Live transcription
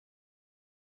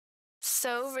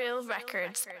So Real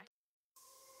Records.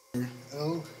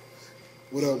 Oh,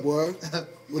 What up, boy?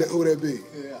 Who that be?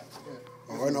 yeah.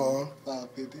 R&R.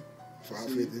 550.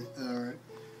 550. All right.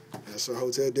 That's our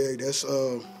hotel deck. That's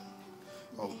oh,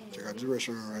 check out this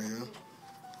restaurant right here.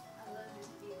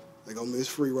 They go Miss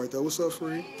Free right there. What's up,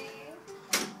 Free?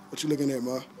 What you looking at,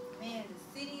 Ma? Man,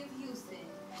 the city of Houston.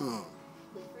 Huh?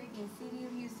 The freaking city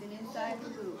of Houston inside the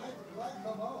loop.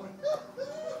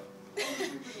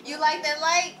 You like that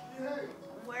light?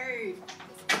 Word.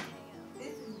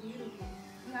 This is beautiful.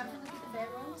 You have to look at the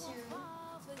bedroom too.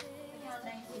 Look how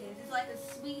nice it is. It's like a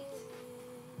suite.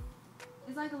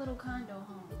 It's like a little condo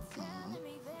home.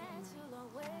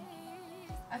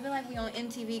 I feel like we on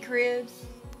MTV Cribs.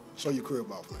 Show your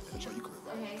crib off, man. Show your crib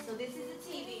off. Okay, so this is the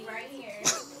TV right here.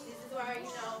 This is where,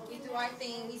 we do our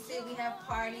thing. We sit, we have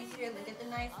parties here. Look at the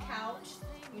nice couch.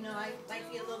 I like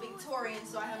to get a little Victorian,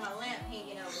 so I have my lamp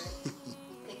hanging over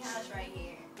the couch right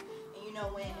here. And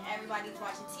when everybody's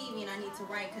watching TV and I need to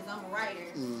write, because I'm a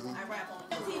writer, I rap on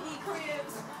MTV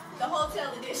Cribs, the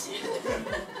hotel edition.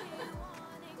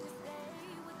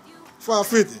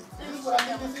 550. Let me show y'all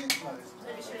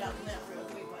the lamp real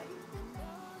quick.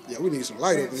 Yeah, we need some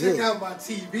light up in Check here. out my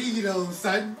TV, you know what I'm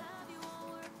saying?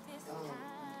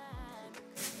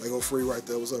 They go Free right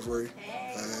there. What's up, Free?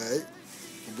 Hey. Alright.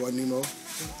 My boy Nemo.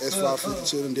 S550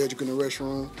 chilling. Dedrick in the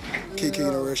restaurant. Kiki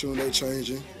in the restaurant. They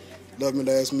changing. Love me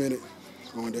last minute.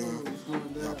 It's going down.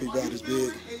 Y'all people out this big.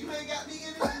 You ain't got me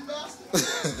in it,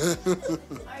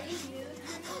 Are you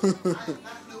good?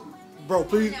 Bro,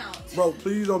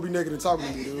 please don't be naked and talking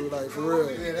to me, dude. Like, for real.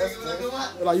 Yeah, that's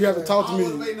Like, you have to talk to I don't me.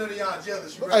 want to make none of y'all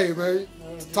jealous, bro. Hey, man.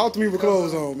 Talk to me with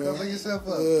clothes on, man. Cover yourself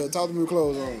up. Yeah, talk to me with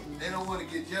clothes on. They don't want to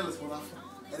get jealous when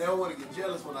they don't want to get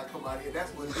jealous when I come out here. That's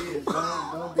what it is.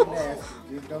 Don't be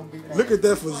nasty. Just don't be nasty. Look at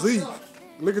that physique.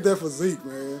 Look at that physique,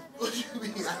 man. What you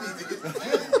mean? I need to get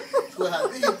that's what I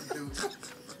need to do.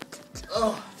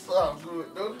 Oh, sounds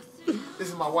good, don't it? This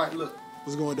is my wife. Look.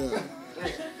 What's going down?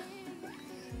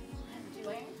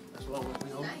 That's what I'm with.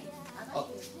 Nice. I like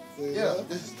it. Yeah,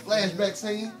 this is the flashback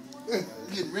scene.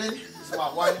 Getting ready. This is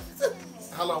my wife.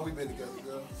 How long we been together,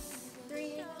 girl? 3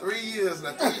 years. 3 years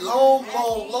now. 3 long,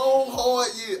 hard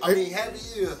years. I mean, happy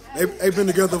years. They've been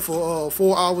together for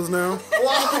 4 hours now.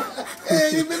 Wow.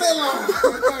 Hey, you been that long?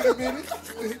 30 minutes.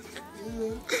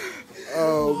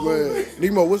 Oh, man.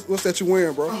 Nemo, what's that you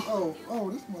wearing, bro?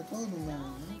 Oh, this is my clothing line,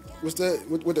 man. What's that?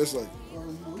 What that say?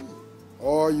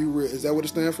 Oh, Are you real? Is that what it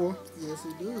stands for? yes,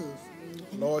 it does.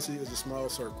 Loyalty is a small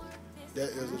circle. That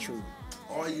is the truth.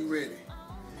 Are you ready?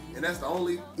 And that's the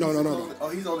only. No. Oh,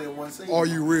 he's only in one scene. Are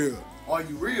you real? Are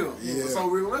you real? Yeah. So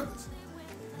real records.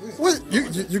 What?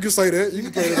 You can say that. You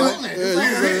can say that. Yeah, you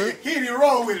can say that. He ain't even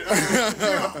wrong with it.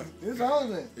 It's all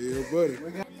that. Yeah, buddy.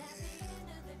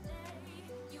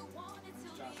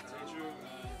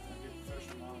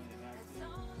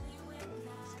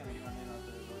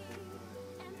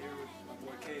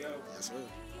 Yes, sir.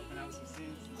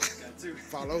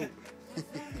 Follow.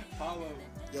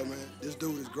 Yo, man, this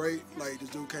dude is great. Like, this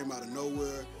dude came out of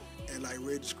nowhere and like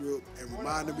read the script and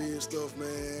reminded me and stuff,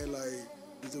 man. Like,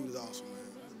 this dude is awesome, man.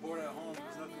 I was bored at home.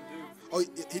 There's nothing to do. Oh,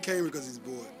 he came because he's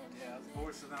bored. Yeah, I was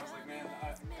bored, so I was like, man, I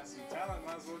got some talent.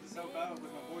 Might as well just help out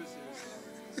with my voice here.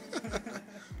 So.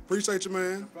 Appreciate you,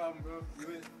 man. No problem, bro. You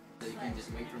in? So you can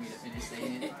just wait for me to finish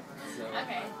saying it. So.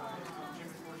 Okay.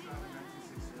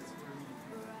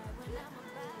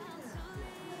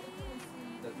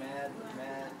 Look mad.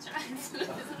 Okay.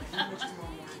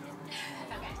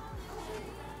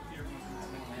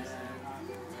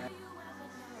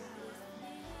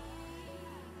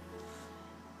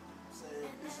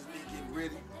 This is me getting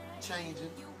ready,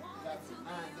 changing. Got some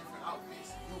 9 different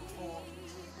outfits,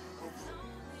 uniforms.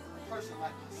 A person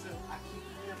like myself, I keep it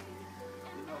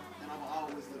simple, and I'ma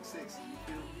always look sexy. You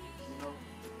feel me?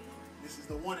 This is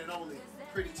the one and only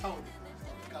Pretty Tony.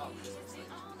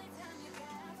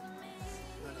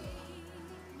 But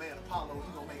man, Apollo,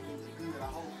 he gonna make me look good. I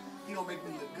hope he gonna make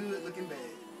me look good looking bad.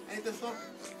 Ain't that something?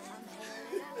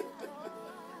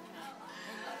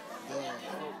 Oh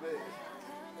man.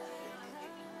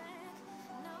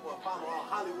 Well, Apollo out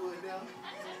Hollywood now.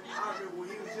 I remember when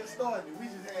he was just starting. We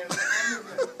just had,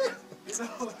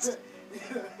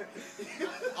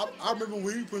 I remember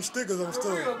when he put stickers on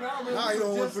stuff. real, man, Now he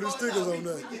don't want to put his stickers on We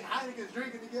that. get Heineken's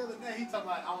drinking together. Now he talking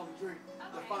about I want to drink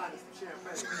the finest of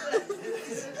champagne.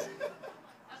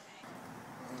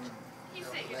 You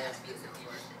figured that music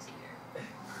worth it here.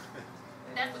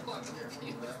 That's the point of the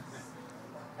review.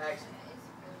 Action.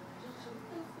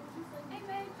 Hey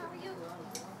babe, how are you?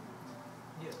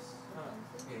 Yes.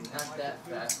 Okay, not that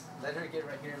fast. Let her get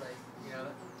right here,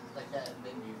 like that, and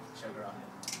then you chug her on it.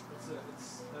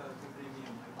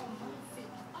 premium.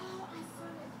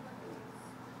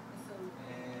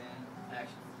 And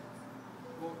action.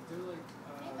 Well, they're like,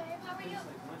 Hey babe, how are you?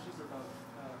 like lunches are about,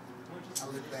 lunches I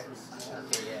look back.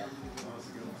 Okay, yeah. That was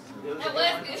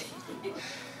good.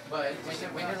 But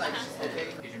when you're like, okay.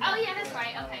 Oh yeah, that's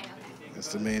right. Okay.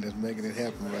 That's the man that's making it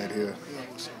happen right here.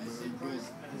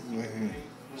 Man,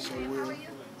 So how are you?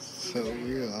 so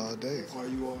real all day. Are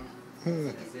you on?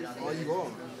 Are you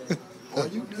on? Are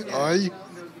you? Are you?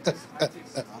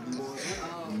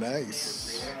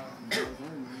 Nice.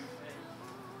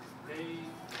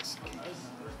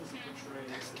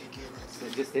 So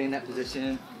just stay in that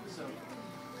position.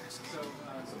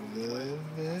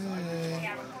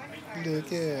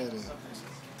 Look at her.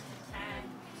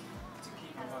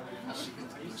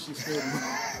 She said,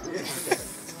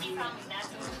 He promised not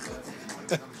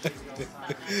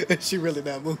to. She really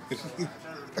not moving.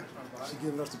 she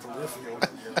giving us the peripheral.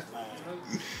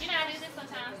 You know, I do this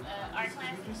sometimes. Art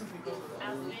classes,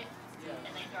 I'll do it,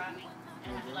 and they draw me.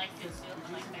 And I have to like sit still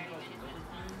for like 30 minutes at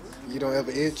a time. You don't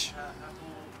ever itch?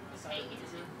 Make it.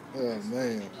 Oh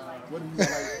man.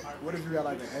 What if you got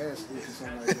like an ass stick or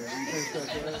something like that? You can't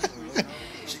scratch your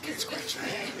ass? She can't scratch her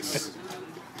ass.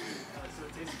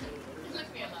 Look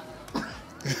me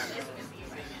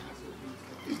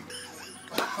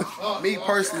alone. Me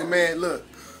personally, man, look,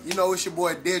 you know it's your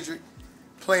boy Dedrick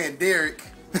playing Derek.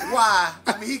 Why?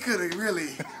 I mean, he could have really,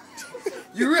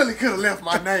 you really could have left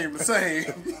my name the same.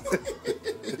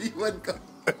 He wasn't going.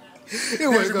 It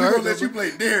wasn't gonna hurt let you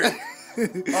play Derek.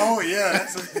 Oh yeah,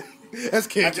 That's I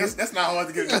catchy. guess that's not hard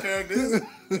to get your character.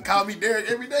 Call me Derek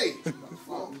every day.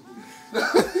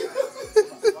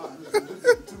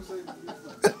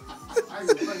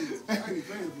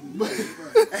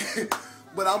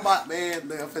 But I'm about, man,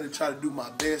 I'm finna try to do my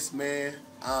best, man.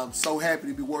 I'm so happy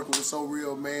to be working with So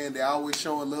Real, man. They always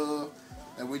showing love,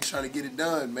 and we're trying to get it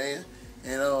done, man.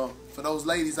 And for those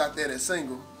ladies out there that's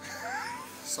single,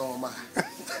 so am I.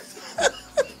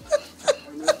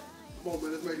 Come on,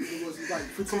 man, let's make it was like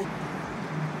 15.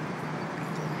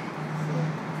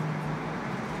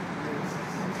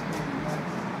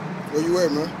 Where you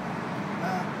at, man?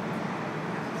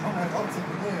 I'm to the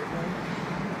head, man.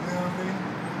 You know what I mean?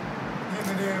 Get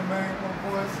me there, man. My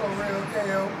boy, So Real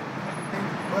KO.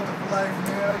 Brother for life,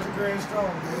 man. It's great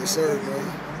strong. Yes, sir, bro.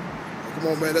 Come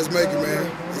on, man, let's make it, man.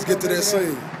 Let's get to that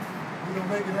scene. We gonna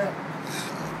make it happen.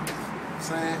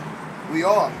 Saying we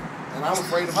are, and I'm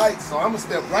afraid of heights, so I'm gonna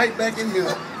step right back in here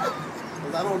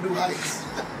because I don't do heights.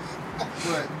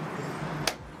 But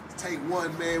take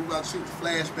one, man. We gotta shoot the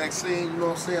flashback scene. You know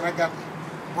what I'm saying? I got the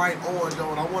bright orange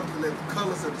on. I wanted to let the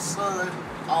colors of the sun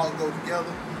all go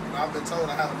together. And I've been told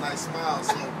I have a nice smile,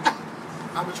 so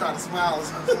I'm gonna try to smile.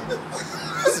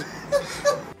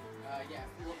 Yeah,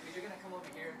 well, you're gonna come over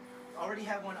here. Already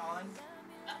have one on,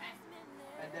 Okay.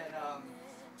 and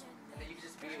then you can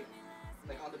just be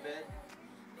like on the bed,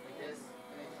 like this,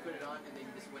 and then just put it on, and then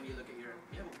just when you look at you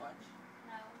have a bunch.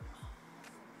 No.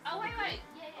 Oh, wait.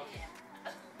 Yeah.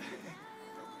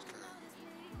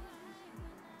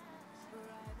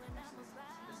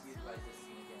 Just utilize this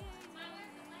scene again.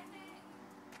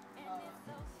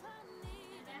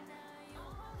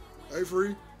 Hey,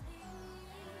 Free.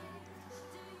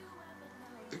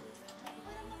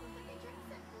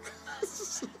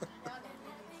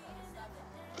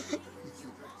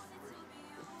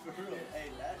 Hey,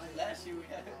 last year we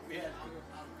had. Yeah,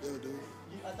 dude.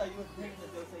 I thought you were thinking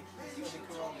that they'll take you in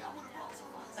Corona.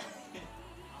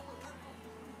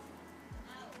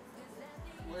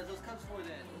 What are those cups for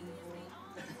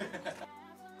then?